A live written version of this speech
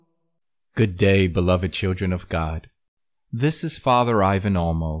Good day, beloved children of God. This is Father Ivan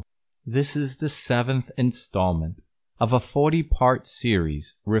Olmo. This is the 7th installment of a 40-part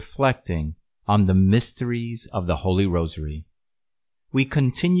series reflecting on the mysteries of the Holy Rosary. We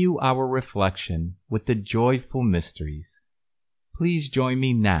continue our reflection with the joyful mysteries. Please join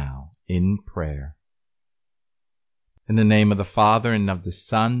me now in prayer. In the name of the Father, and of the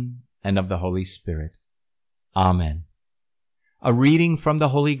Son, and of the Holy Spirit. Amen. A reading from the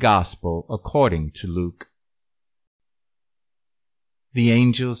Holy Gospel according to Luke. The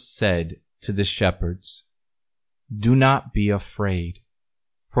angels said to the shepherds, "Do not be afraid,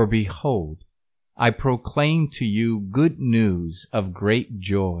 for behold, I proclaim to you good news of great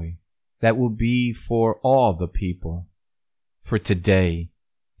joy that will be for all the people. For today,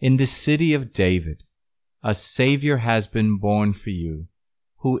 in the city of David, a Savior has been born for you,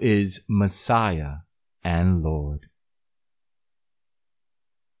 who is Messiah and Lord."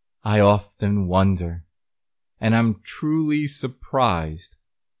 I often wonder, and I'm truly surprised,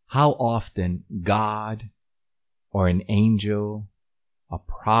 how often God, or an angel, a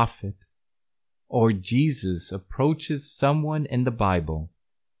prophet, or Jesus approaches someone in the Bible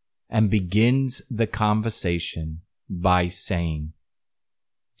and begins the conversation by saying,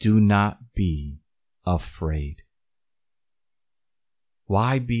 "Do not be afraid."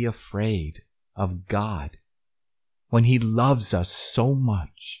 Why be afraid of God when He loves us so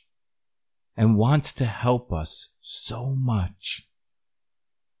much and wants to help us so much?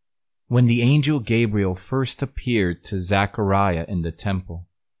 When the angel Gabriel first appeared to Zechariah in the temple,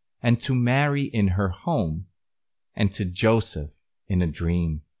 and to Mary in her home, and to Joseph in a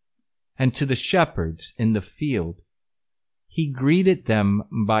dream, and to the shepherds in the field, he greeted them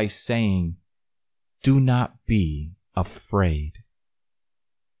by saying, "Do not be afraid."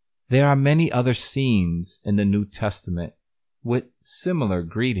 There are many other scenes in the New Testament with similar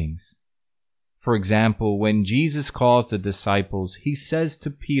greetings. For example, when Jesus calls the disciples, he says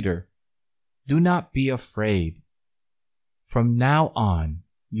to Peter, "Do not be afraid. From now on,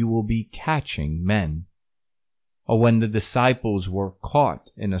 you will be catching men." Or when the disciples were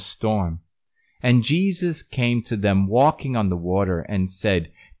caught in a storm, and Jesus came to them walking on the water and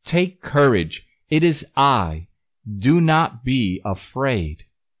said, "Take courage, it is I. Do not be afraid."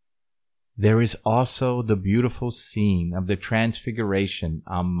 There is also the beautiful scene of the Transfiguration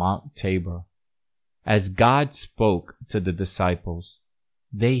on Mount Tabor. As God spoke to the disciples,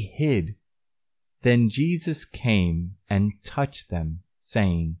 they hid. Then Jesus came and touched them,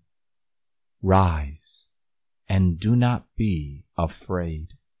 saying, "Rise, and do not be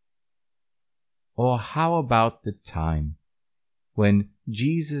afraid." Or how about the time when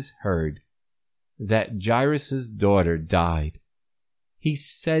Jesus heard that Jairus' daughter died? He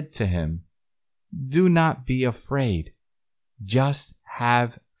said to him, "Do not be afraid, just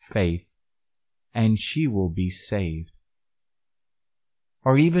have faith, and she will be saved."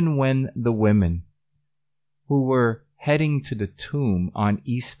 Or even when the women who were heading to the tomb on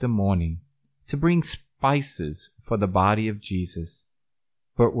Easter morning to bring spices for the body of Jesus,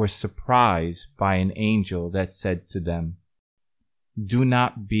 but were surprised by an angel that said to them, "Do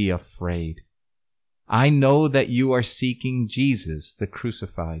not be afraid. I know that you are seeking Jesus, the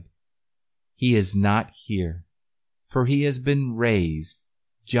crucified. He is not here, for he has been raised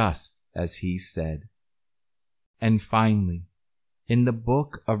just as he said." And finally, in the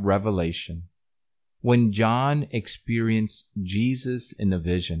book of Revelation, when John experienced Jesus in a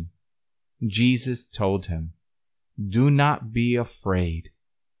vision, Jesus told him, "Do not be afraid.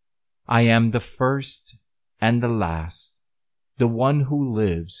 I am the first and the last, the one who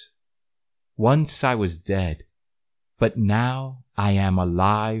lives. Once I was dead, but now I am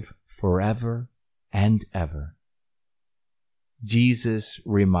alive forever and ever." Jesus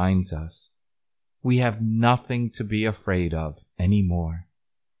reminds us we have nothing to be afraid of anymore.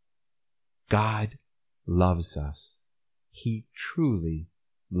 God loves us. He truly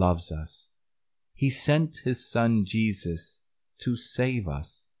loves us. He sent his Son Jesus to save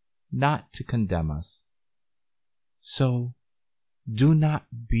us, not to condemn us. So do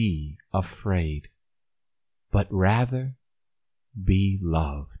not be afraid, but rather be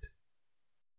loved.